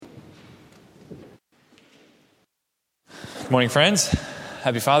Good morning, friends.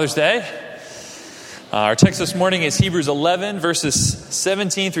 Happy Father's Day. Our text this morning is Hebrews 11, verses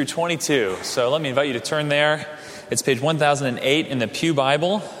 17 through 22. So let me invite you to turn there. It's page 1008 in the Pew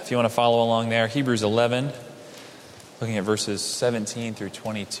Bible, if you want to follow along there. Hebrews 11, looking at verses 17 through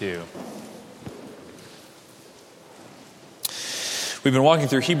 22. We've been walking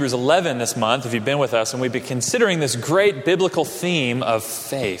through Hebrews 11 this month, if you've been with us, and we've been considering this great biblical theme of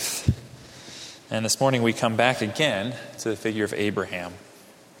faith. And this morning we come back again to the figure of Abraham.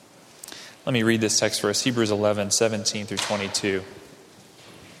 Let me read this text for us, Hebrews 11, 17 through 22.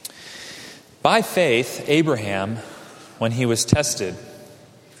 By faith, Abraham, when he was tested,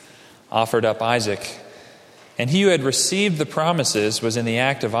 offered up Isaac, and he who had received the promises was in the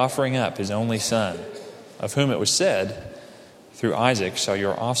act of offering up his only son, of whom it was said, through Isaac shall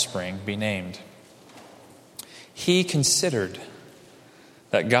your offspring be named. He considered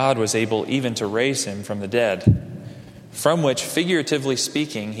that God was able even to raise him from the dead, from which, figuratively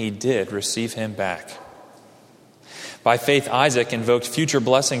speaking, he did receive him back. By faith, Isaac invoked future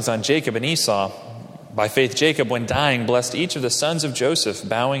blessings on Jacob and Esau. By faith, Jacob, when dying, blessed each of the sons of Joseph,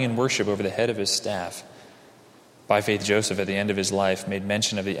 bowing in worship over the head of his staff. By faith, Joseph, at the end of his life, made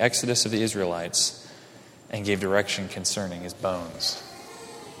mention of the exodus of the Israelites and gave direction concerning his bones.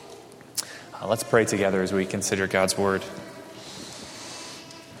 Let's pray together as we consider God's word.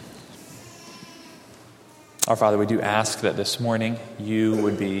 Our Father, we do ask that this morning you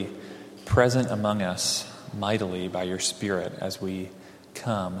would be present among us mightily by your Spirit as we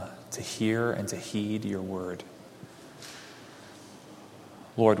come to hear and to heed your word.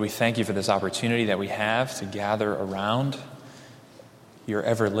 Lord, we thank you for this opportunity that we have to gather around your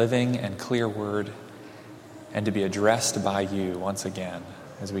ever-living and clear word and to be addressed by you once again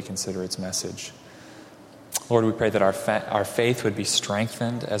as we consider its message. Lord, we pray that our faith would be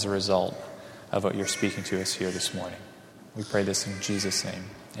strengthened as a result of what you're speaking to us here this morning. We pray this in Jesus' name.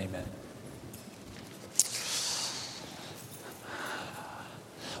 Amen.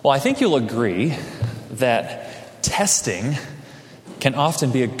 Well, I think you'll agree that testing can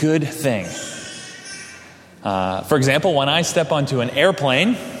often be a good thing. For example, when I step onto an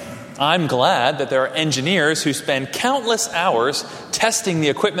airplane, I'm glad that there are engineers who spend countless hours testing the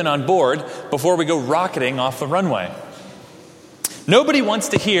equipment on board before we go rocketing off the runway. Nobody wants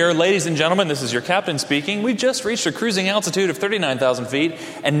to hear, ladies and gentlemen, this is your captain speaking, we've just reached a cruising altitude of 39,000 feet,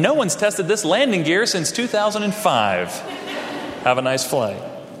 and no one's tested this landing gear since 2005. Have a nice flight.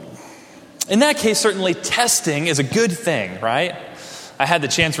 In that case, certainly testing is a good thing, right? I had the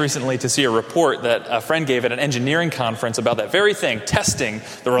chance recently to see a report that a friend gave at an engineering conference about that very thing, testing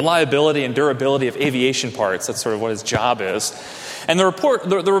the reliability and durability of aviation parts. That's sort of what his job is. And the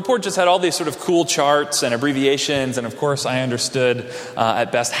report just had all these sort of cool charts and abbreviations, and of course I understood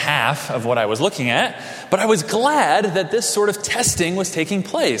at best half of what I was looking at, but I was glad that this sort of testing was taking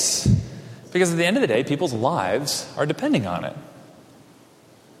place, because at the end of the day, people's lives are depending on it.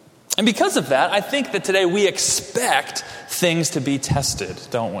 And because of that, I think that today we expect things to be tested,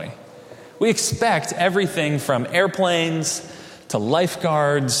 don't we? We expect everything from airplanes to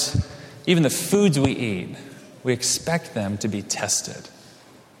lifeguards, even the foods we eat. We expect them to be tested.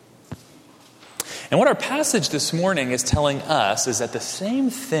 And what our passage this morning is telling us is that the same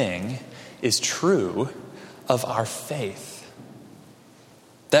thing is true of our faith.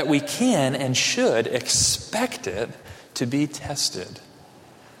 That we can and should expect it to be tested.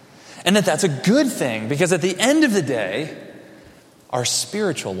 And that that's a good thing, because at the end of the day, our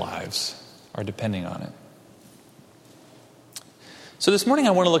spiritual lives are depending on it. So this morning I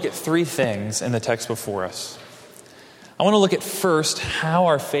want to look at three things in the text before us. I want to look at first how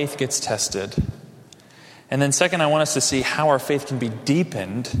our faith gets tested. And then second, I want us to see how our faith can be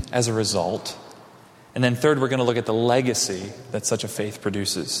deepened as a result. And then third, we're going to look at the legacy that such a faith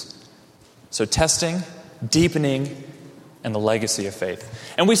produces. So testing, deepening, and the legacy of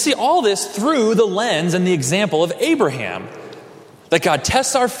faith. And we see all this through the lens and the example of Abraham. That God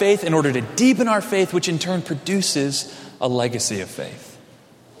tests our faith in order to deepen our faith, which in turn produces a legacy of faith.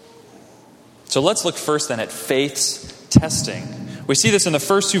 So let's look first then at faith's testing. We see this in the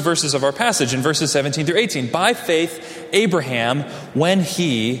first two verses of our passage, in verses 17 through 18. By faith, Abraham, when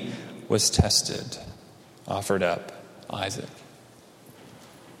he was tested, offered up Isaac.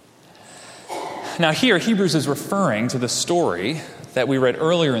 Now here, Hebrews is referring to the story that we read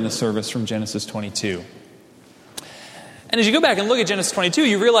earlier in the service from Genesis 22. And as you go back and look at Genesis 22,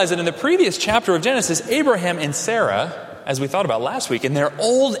 you realize that in the previous chapter of Genesis, Abraham and Sarah, as we thought about last week, in their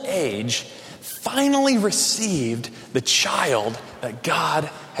old age, finally received the child that God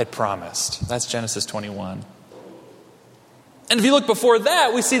had promised. That's Genesis 21. And if you look before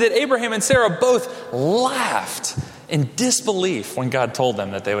that, we see that Abraham and Sarah both laughed in disbelief when God told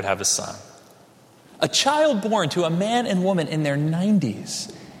them that they would have a son. A child born to a man and woman in their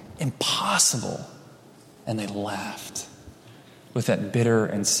 90s. Impossible. And they laughed with that bitter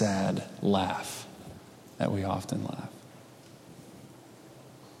and sad laugh that we often laugh.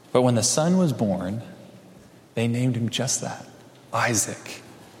 But when the son was born, they named him just that, Isaac,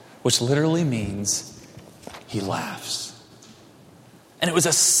 which literally means he laughs. And it was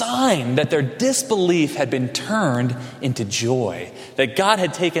a sign that their disbelief had been turned into joy, that God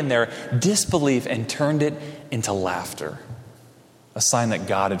had taken their disbelief and turned it into laughter, a sign that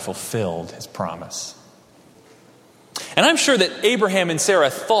God had fulfilled his promise. And I'm sure that Abraham and Sarah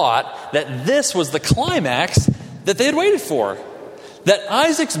thought that this was the climax that they had waited for, that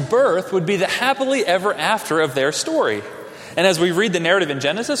Isaac's birth would be the happily ever after of their story. And as we read the narrative in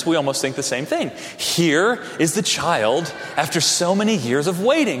Genesis, we almost think the same thing. Here is the child after so many years of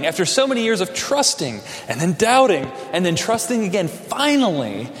waiting, after so many years of trusting and then doubting and then trusting again.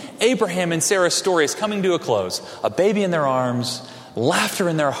 Finally, Abraham and Sarah's story is coming to a close. A baby in their arms, laughter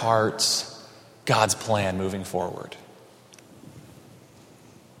in their hearts, God's plan moving forward.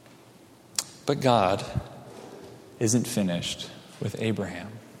 But God isn't finished with Abraham.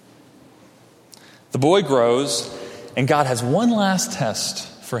 The boy grows, and God has one last test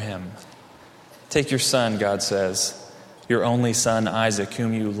for him. Take your son, God says, your only son Isaac,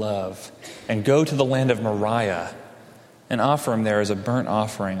 whom you love, and go to the land of Moriah and offer him there as a burnt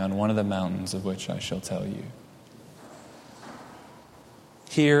offering on one of the mountains of which I shall tell you.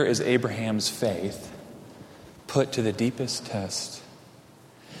 Here is Abraham's faith put to the deepest test.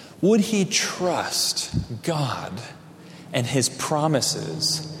 Would he trust God and his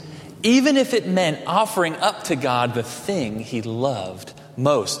promises, even if it meant offering up to God the thing he loved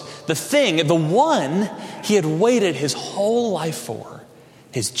most, the thing, the one he had waited his whole life for,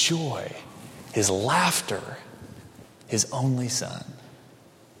 his joy, his laughter, his only son?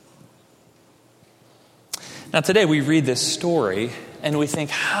 Now today we read this story and we think,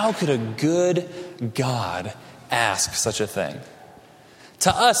 how could a good God ask such a thing?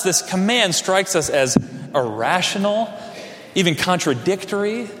 To us, this command strikes us as irrational, even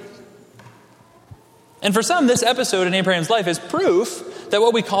contradictory. And for some, this episode in Abraham's life is proof that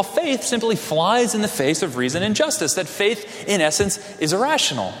what we call faith simply flies in the face of reason and justice, that faith, in essence, is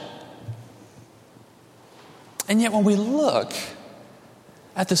irrational. And yet when we look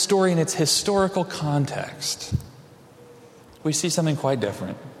at the story in its historical context, we see something quite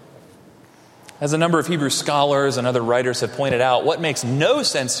different. As a number of Hebrew scholars and other writers have pointed out, what makes no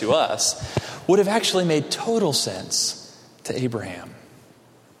sense to us would have actually made total sense to Abraham.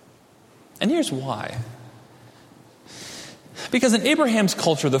 And here's why. Because in Abraham's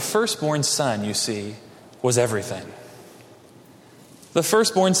culture, the firstborn son, you see, was everything. The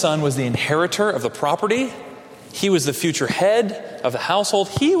firstborn son was the inheritor of the property. He was the future head of the household.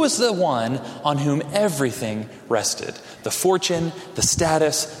 He was the one on whom everything rested. The fortune, the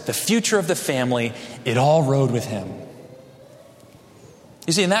status, the future of the family, it all rode with him.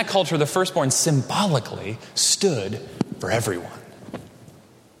 You see, in that culture, the firstborn symbolically stood for everyone.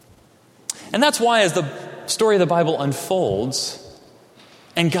 And that's why, as the story of the Bible unfolds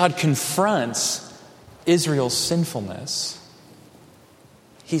and God confronts Israel's sinfulness,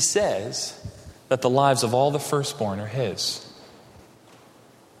 he says that the lives of all the firstborn are his.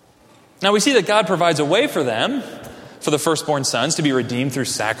 Now we see that God provides a way for them, for the firstborn sons, to be redeemed through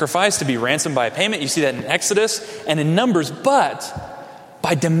sacrifice, to be ransomed by a payment. You see that in Exodus and in Numbers. But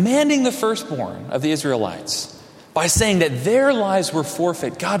by demanding the firstborn of the Israelites, by saying that their lives were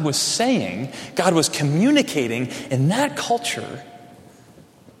forfeit, God was saying, God was communicating in that culture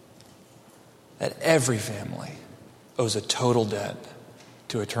that every family owes a total debt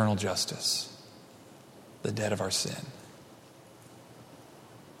to eternal justice. The debt of our sin.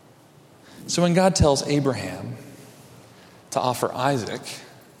 So when God tells Abraham to offer Isaac,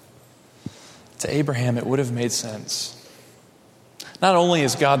 to Abraham it would have made sense. Not only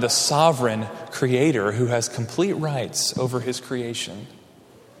is God the sovereign creator who has complete rights over his creation,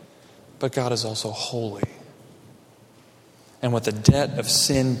 but God is also holy. And what the debt of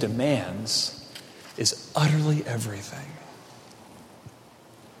sin demands is utterly everything.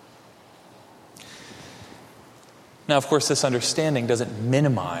 Now, of course, this understanding doesn't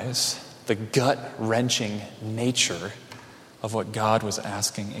minimize the gut-wrenching nature of what God was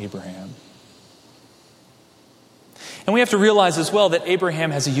asking Abraham. And we have to realize as well that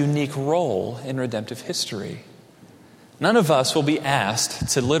Abraham has a unique role in redemptive history. None of us will be asked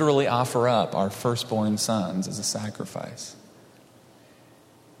to literally offer up our firstborn sons as a sacrifice.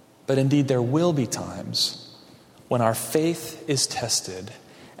 But indeed, there will be times when our faith is tested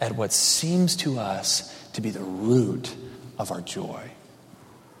at what seems to us to be the root of our joy.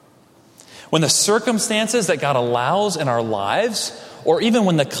 When the circumstances that God allows in our lives, or even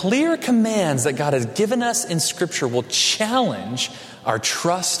when the clear commands that God has given us in Scripture will challenge our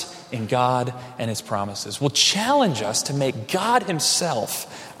trust in God and His promises, will challenge us to make God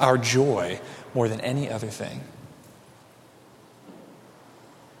Himself our joy more than any other thing.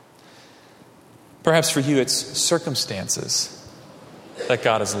 Perhaps for you it's circumstances that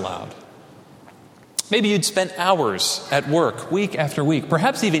God has allowed. Maybe you'd spent hours at work, week after week,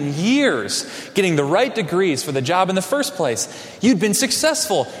 perhaps even years, getting the right degrees for the job in the first place. You'd been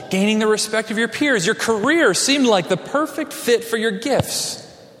successful, gaining the respect of your peers. Your career seemed like the perfect fit for your gifts.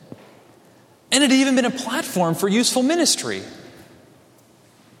 And it had even been a platform for useful ministry.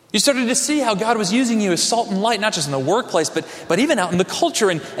 You started to see how God was using you as salt and light, not just in the workplace, but even out in the culture.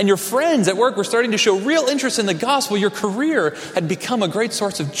 And your friends at work were starting to show real interest in the gospel. Your career had become a great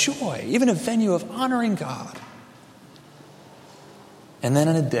source of joy, even a venue of honoring God. And then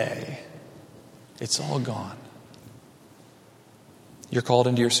in a day, it's all gone. You're called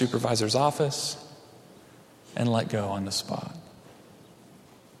into your supervisor's office and let go on the spot.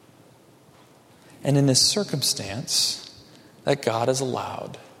 And in this circumstance that God has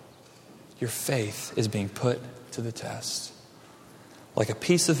allowed, your faith is being put to the test, like a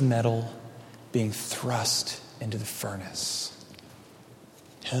piece of metal being thrust into the furnace.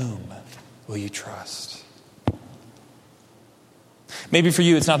 Whom will you trust? Maybe for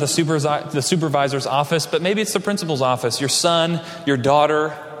you it's not the supervisor's office, but maybe it's the principal's office. Your son, your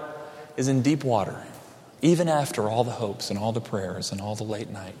daughter is in deep water, even after all the hopes and all the prayers and all the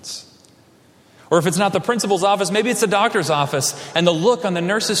late nights. Or if it's not the principal's office, maybe it's the doctor's office, and the look on the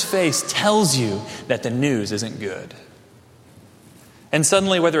nurse's face tells you that the news isn't good. And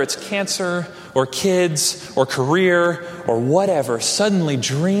suddenly, whether it's cancer or kids or career or whatever, suddenly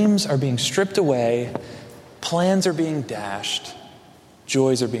dreams are being stripped away, plans are being dashed,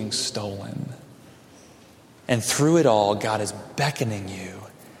 joys are being stolen. And through it all, God is beckoning you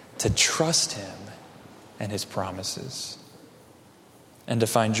to trust Him and His promises and to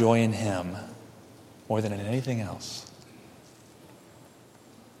find joy in Him more than in anything else.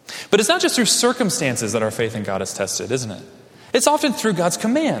 But it's not just through circumstances that our faith in God is tested, isn't it? It's often through God's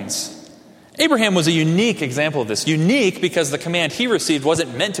commands. Abraham was a unique example of this. Unique because the command he received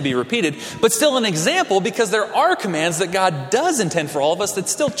wasn't meant to be repeated, but still an example because there are commands that God does intend for all of us that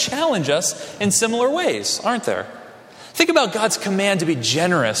still challenge us in similar ways, aren't there? Think about God's command to be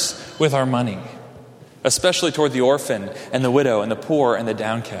generous with our money, especially toward the orphan and the widow and the poor and the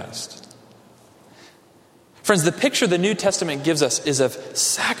downcast. Friends, the picture the New Testament gives us is of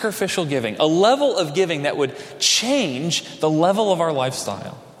sacrificial giving, a level of giving that would change the level of our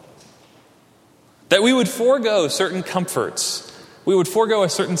lifestyle. That we would forego certain comforts. We would forego a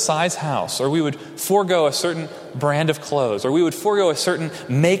certain size house, or we would forego a certain brand of clothes, or we would forego a certain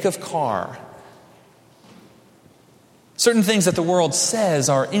make of car. Certain things that the world says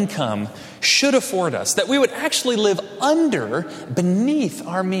our income should afford us, that we would actually live beneath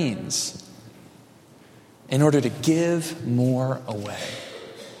our means, in order to give more away.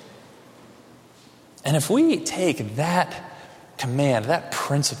 And if we take that command, that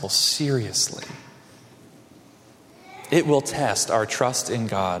principle seriously, it will test our trust in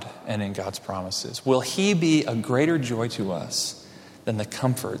God and in God's promises. Will He be a greater joy to us than the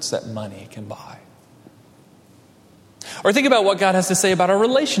comforts that money can buy? Or think about what God has to say about our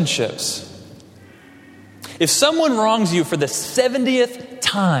relationships. If someone wrongs you for the 70th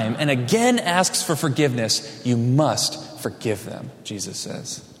time and again asks for forgiveness, you must forgive them, Jesus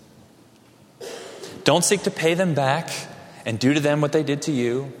says. Don't seek to pay them back and do to them what they did to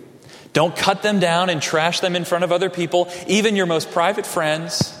you. Don't cut them down and trash them in front of other people, even your most private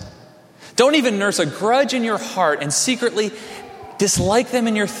friends. Don't even nurse a grudge in your heart and secretly dislike them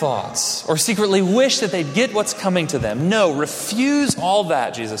in your thoughts or secretly wish that they'd get what's coming to them. No, refuse all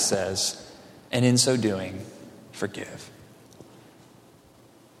that, Jesus says, and in so doing, forgive.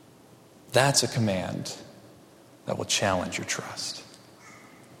 That's a command that will challenge your trust.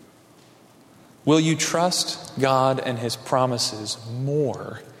 Will you trust God and His promises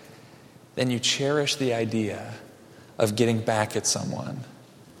more than you cherish the idea of getting back at someone,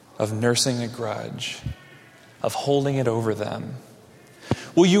 of nursing a grudge, of holding it over them?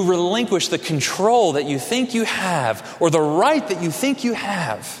 Will you relinquish the control that you think you have or the right that you think you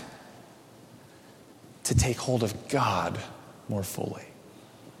have to take hold of God more fully?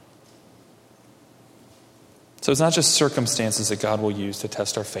 So it's not just circumstances that God will use to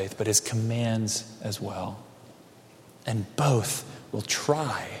test our faith, but His commands as well. And both will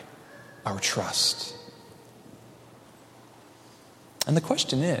try our trust. And the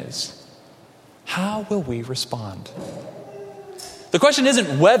question is, how will we respond? The question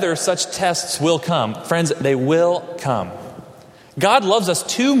isn't whether such tests will come. Friends, they will come. God loves us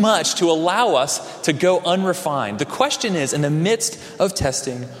too much to allow us to go unrefined. The question is, in the midst of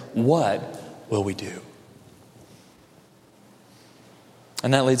testing, what will we do?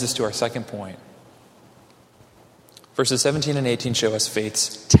 And that leads us to our second point. Verses 17 and 18 show us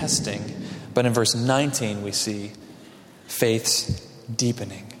faith's testing, but in verse 19 we see faith's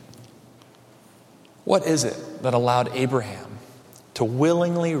deepening. What is it that allowed Abraham to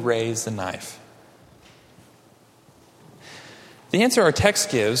willingly raise the knife? The answer our text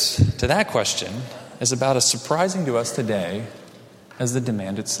gives to that question is about as surprising to us today as the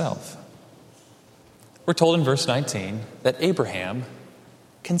demand itself. We're told in verse 19 that Abraham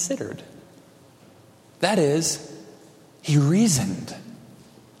considered. That is, he reasoned.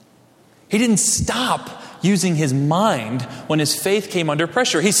 He didn't stop using his mind when his faith came under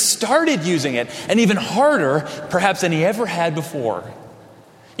pressure. He started using it, and even harder, perhaps, than he ever had before.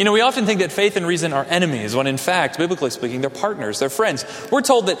 You know, we often think that faith and reason are enemies, when in fact, biblically speaking, they're partners, they're friends. We're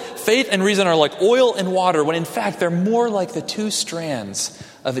told that faith and reason are like oil and water, when in fact, they're more like the two strands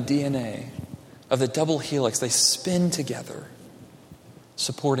of a DNA, of the double helix. They spin together,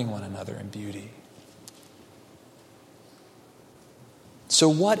 supporting one another in beauty. So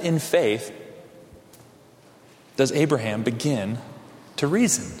what in faith does Abraham begin to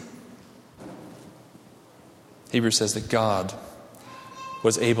reason? Hebrews says that God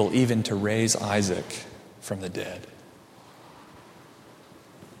was able even to raise Isaac from the dead.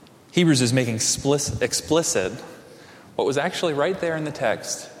 Hebrews is making explicit what was actually right there in the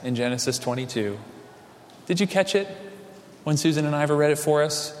text in Genesis 22. Did you catch it when Susan and Ivor read it for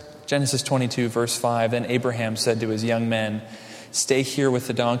us? Genesis 22, verse 5, Then Abraham said to his young men, Stay here with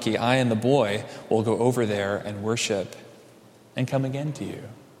the donkey. I and the boy will go over there and worship and come again to you.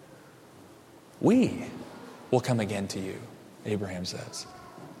 We will come again to you, Abraham says.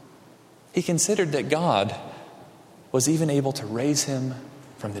 He considered that God was even able to raise him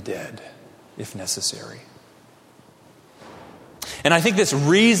from the dead, if necessary. And I think this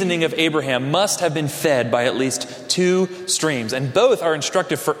reasoning of Abraham must have been fed by at least two streams, and both are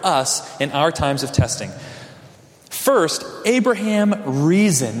instructive for us in our times of testing. First, Abraham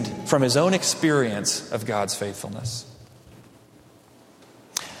reasoned from his own experience of God's faithfulness.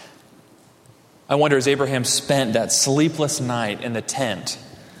 I wonder, as Abraham spent that sleepless night in the tent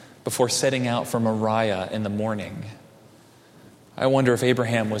before setting out for Moriah in the morning, I wonder if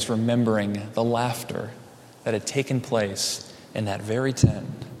Abraham was remembering the laughter that had taken place in that very tent.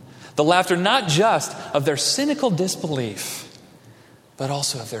 The laughter not just of their cynical disbelief, but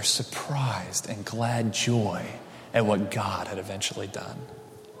also of their surprised and glad joy at what God had eventually done.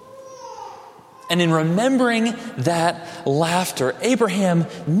 And in remembering that laughter, Abraham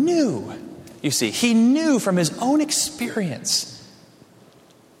knew, you see, he knew from his own experience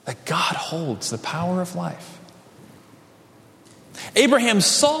that God holds the power of life. Abraham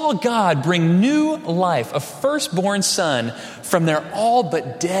saw God bring new life, a firstborn son, from their all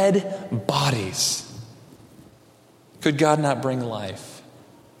but dead bodies. Could God not bring life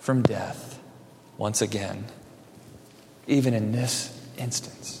from death once again, even in this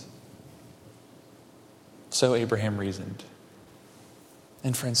instance? So Abraham reasoned.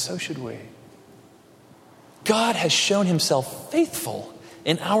 And friends, so should we. God has shown himself faithful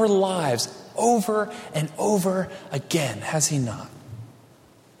in our lives over and over again, has he not?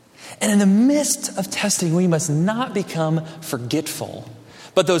 And in the midst of testing, we must not become forgetful.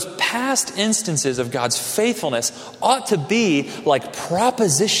 But those past instances of God's faithfulness ought to be like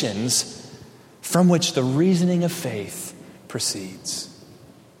propositions from which the reasoning of faith proceeds.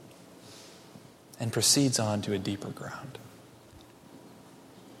 And proceeds on to a deeper ground.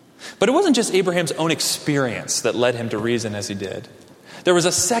 But it wasn't just Abraham's own experience that led him to reason as he did. There was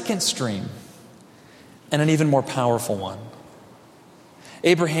a second stream, and an even more powerful one.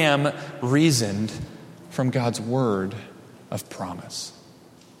 Abraham reasoned from God's word of promise.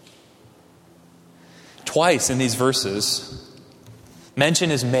 Twice in these verses, mention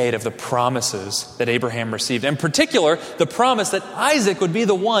is made of the promises that Abraham received. In particular, the promise that Isaac would be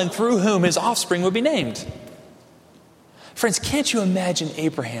the one through whom his offspring would be named. Friends, can't you imagine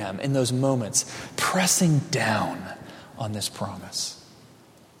Abraham in those moments pressing down on this promise?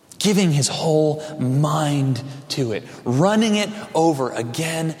 Giving his whole mind to it, running it over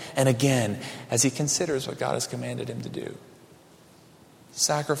again and again as he considers what God has commanded him to do.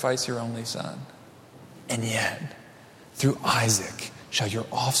 Sacrifice your only son. And yet, through Isaac shall your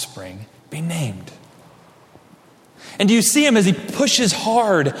offspring be named. And do you see him as he pushes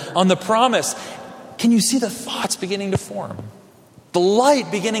hard on the promise? Can you see the thoughts beginning to form? The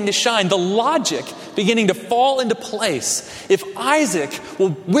light beginning to shine, the logic beginning to fall into place. If Isaac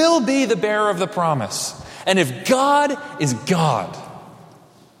will be the bearer of the promise, and if God is God,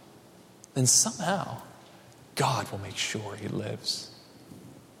 then somehow God will make sure he lives,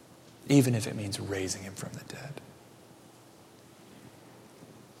 even if it means raising him from the dead.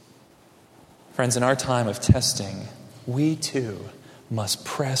 Friends, in our time of testing, we too must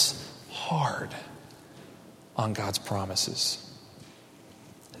press hard on God's promises.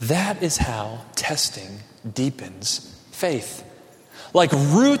 That is how testing deepens faith. Like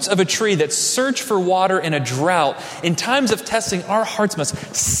roots of a tree that search for water in a drought, in times of testing, our hearts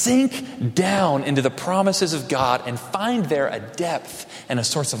must sink down into the promises of God and find there a depth and a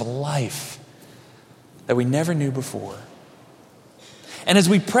source of life that we never knew before. And as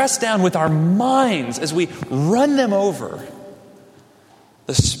we press down with our minds, as we run them over,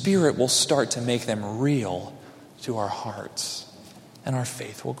 the Spirit will start to make them real to our hearts, and our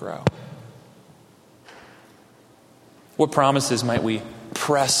faith will grow. What promises might we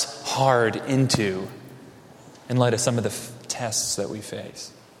press hard into in light of some of the tests that we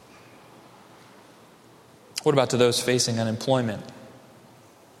face? What about to those facing unemployment?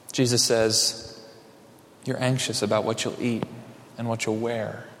 Jesus says, you're anxious about what you'll eat and what you'll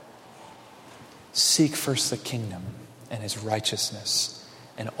wear. Seek first the kingdom and his righteousness,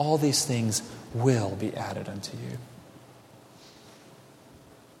 and all these things will be added unto you.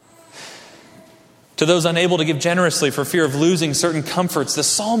 To those unable to give generously for fear of losing certain comforts, the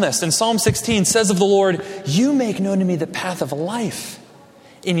psalmist in Psalm 16 says of the Lord, you make known to me the path of life.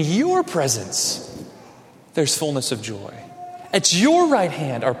 In your presence, there's fullness of joy. At your right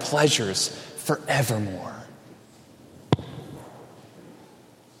hand are pleasures forevermore.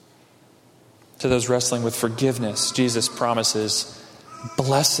 To those wrestling with forgiveness, Jesus promises,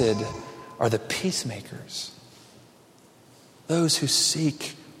 blessed are the peacemakers, those who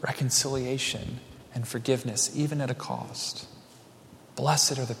seek reconciliation and forgiveness, even at a cost.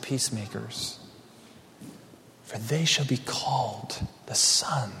 Blessed are the peacemakers, for they shall be called the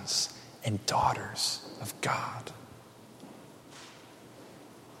sons and daughters of God.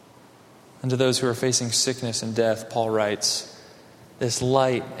 And to those who are facing sickness and death, Paul writes, this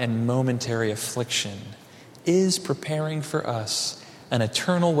light and momentary affliction is preparing for us an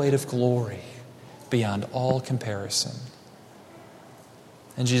eternal weight of glory beyond all comparison.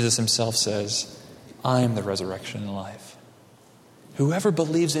 And Jesus himself says, I am the resurrection and life. Whoever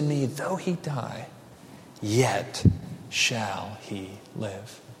believes in me, though he die, yet shall he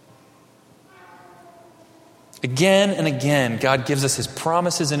live. Again and again, God gives us his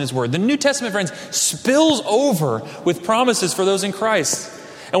promises in his word. The New Testament, friends, spills over with promises for those in Christ.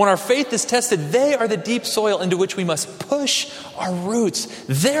 And when our faith is tested, they are the deep soil into which we must push our roots.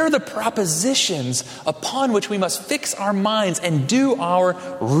 They're the propositions upon which we must fix our minds and do our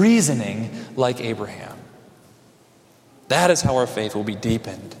reasoning like Abraham. That is how our faith will be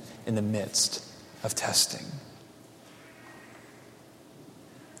deepened in the midst of testing.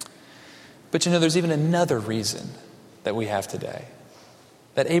 But you know, there's even another reason that we have today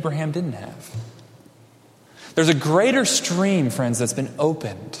that Abraham didn't have. There's a greater stream, friends, that's been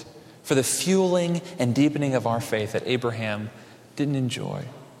opened for the fueling and deepening of our faith that Abraham didn't enjoy.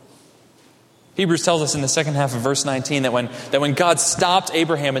 Hebrews tells us in the second half of verse 19 that when God stopped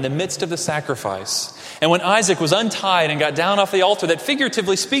Abraham in the midst of the sacrifice, and when Isaac was untied and got down off the altar, that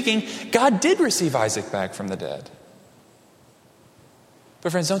figuratively speaking, God did receive Isaac back from the dead.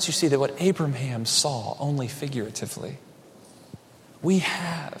 But friends, don't you see that what Abraham saw only figuratively, we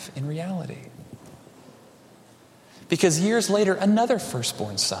have in reality? Because years later, another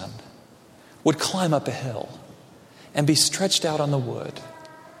firstborn son would climb up a hill and be stretched out on the wood.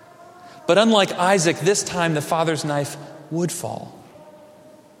 But unlike Isaac, this time the father's knife would fall.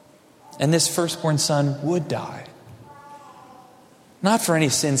 And this firstborn son would die. Not for any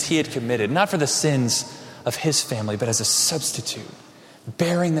sins he had committed, not for the sins of his family, but as a substitute,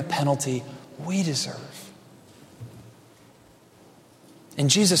 bearing the penalty we deserve. In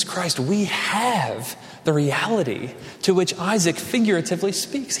Jesus Christ, we have the reality to which Isaac figuratively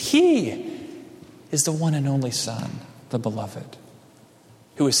speaks. He is the one and only Son, the beloved,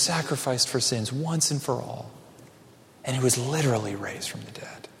 who was sacrificed for sins once and for all, and who was literally raised from the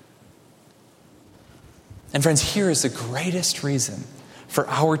dead. And friends, here is the greatest reason for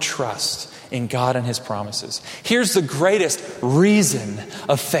our trust in God and his promises. Here's the greatest reason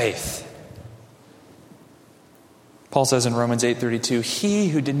of faith. Paul says in Romans 8:32, he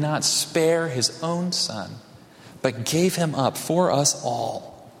who did not spare his own son, but gave him up for us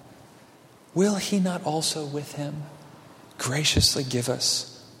all, will he not also with him graciously give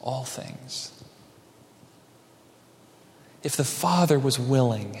us all things? if the Father was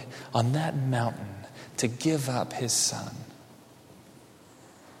willing on that mountain to give up his Son,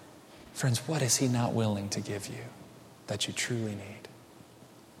 friends, what is he not willing to give you that you truly need?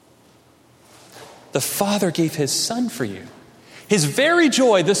 The Father gave his Son for you. His very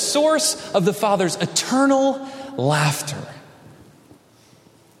joy, the source of the Father's eternal laughter,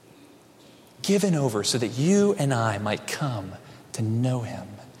 given over so that you and I might come to know him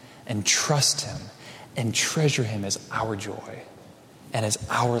and trust him and treasure him as our joy and as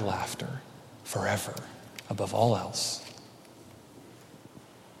our laughter forever above all else.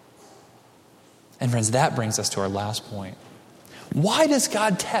 And friends, that brings us to our last point. Why does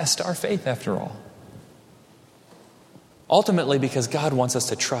God test our faith after all? Ultimately, because God wants us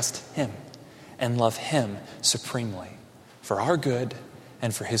to trust him and love him supremely for our good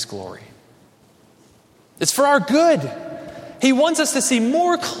and for his glory. It's for our good. He wants us to see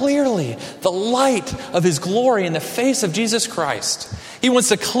more clearly the light of his glory in the face of Jesus Christ. He wants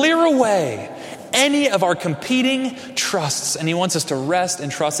to clear away any of our competing trusts, and he wants us to rest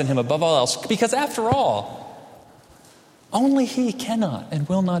and trust in him above all else, because after all, only he cannot and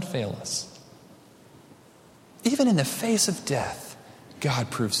will not fail us. Even in the face of death,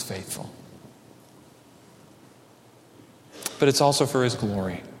 God proves faithful. But it's also for his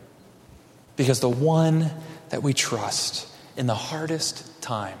glory, because the one that we trust in the hardest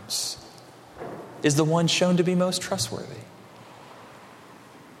times is the one shown to be most trustworthy.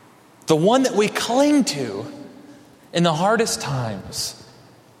 The one that we cling to in the hardest times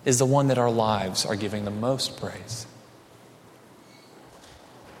is the one that our lives are giving the most praise.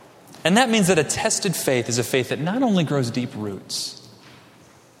 And that means that a tested faith is a faith that not only grows deep roots,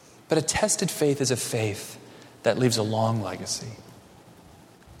 but a tested faith is a faith that leaves a long legacy.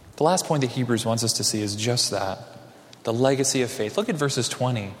 The last point that Hebrews wants us to see is just that, the legacy of faith. Look at verses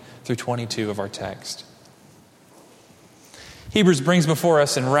 20 through 22 of our text. Hebrews brings before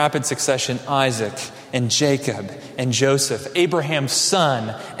us in rapid succession Isaac and Jacob and Joseph, Abraham's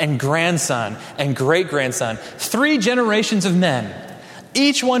son and grandson and great-grandson, 3 generations of men,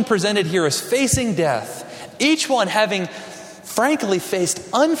 each one presented here as facing death, each one having frankly faced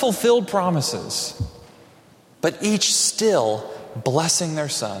unfulfilled promises, but each still blessing their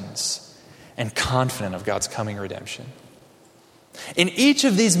sons and confident of God's coming redemption. In each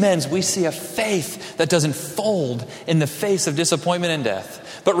of these men, we see a faith that doesn't fold in the face of disappointment and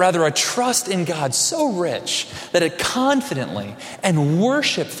death, but rather a trust in God so rich that it confidently and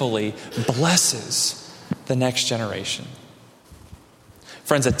worshipfully blesses the next generation.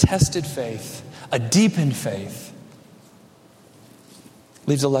 Friends, a tested faith, a deepened faith,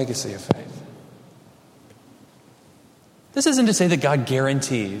 leaves a legacy of faith. This isn't to say that God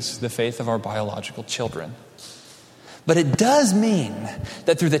guarantees the faith of our biological children. But it does mean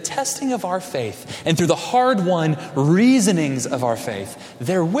that through the testing of our faith and through the hard-won reasonings of our faith,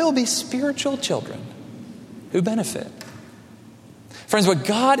 there will be spiritual children who benefit. Friends, what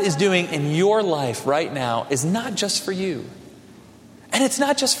God is doing in your life right now is not just for you. And it's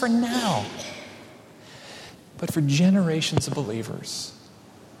not just for now, but for generations of believers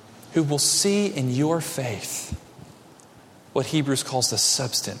who will see in your faith what Hebrews calls the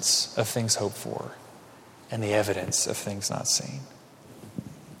substance of things hoped for and the evidence of things not seen.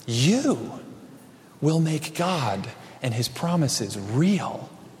 You will make God and his promises real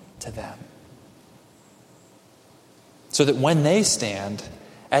to them, so that when they stand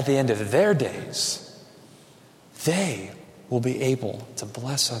at the end of their days, they will be able to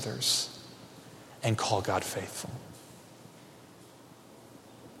bless others and call God faithful.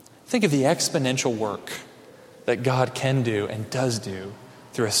 Think of the exponential work that God can do and does do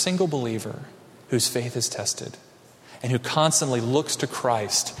through a single believer whose faith is tested and who constantly looks to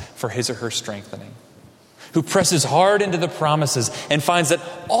Christ for his or her strengthening, who presses hard into the promises and finds that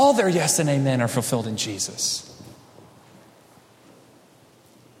all their yes and amen are fulfilled in Jesus.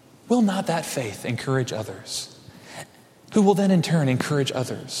 Will not that faith encourage others, who will then in turn encourage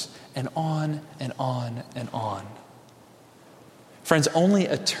others, and on and on and on? Friends, only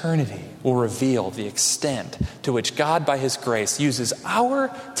eternity will reveal the extent to which God, by his grace, uses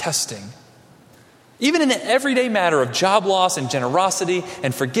our testing, even in an everyday matter of job loss and generosity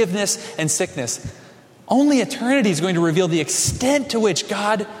and forgiveness and sickness. Only eternity is going to reveal the extent to which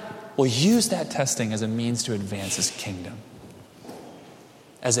God will use that testing as a means to advance his kingdom,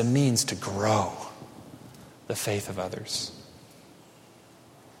 as a means to grow the faith of others.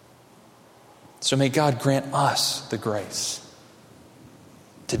 So may God grant us the grace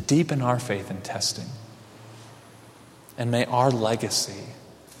to deepen our faith in testing. And may our legacy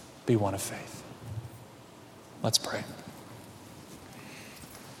be one of faith. Let's pray.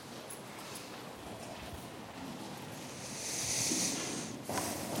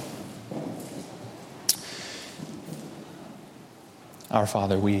 Our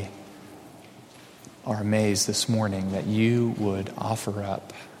Father, we are amazed this morning that you would offer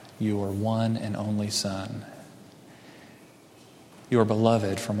up your one and only Son, your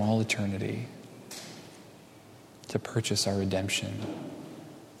beloved from all eternity, to purchase our redemption.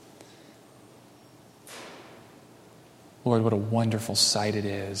 Lord, what a wonderful sight it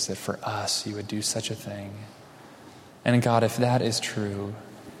is that for us you would do such a thing. And God, if that is true,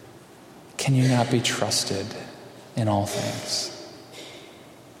 can you not be trusted in all things?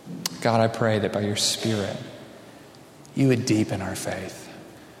 God, I pray that by your Spirit, you would deepen our faith.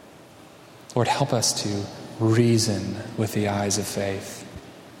 Lord, help us to reason with the eyes of faith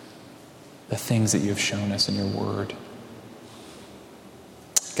the things that you have shown us in your word.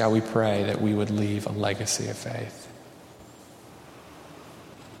 God, we pray that we would leave a legacy of faith.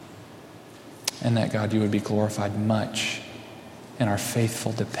 And that, God, you would be glorified much in our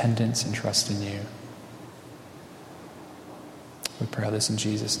faithful dependence and trust in you. We pray all this in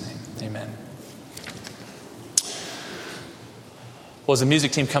Jesus' name. Amen. Well, as the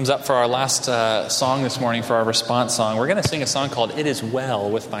music team comes up for our last song this morning, for our response song, we're going to sing a song called It Is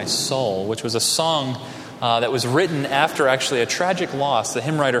Well With My Soul, which was a song that was written after actually a tragic loss. The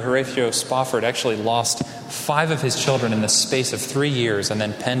hymn writer Horatio Spafford actually lost 5 of his children in the space of 3 years and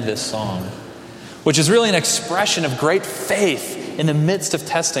then penned this song, which is really an expression of great faith in the midst of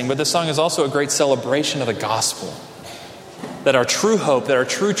testing. But this song is also a great celebration of the gospel. That our true hope, that our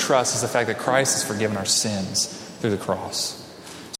true trust is the fact that Christ has forgiven our sins through the cross.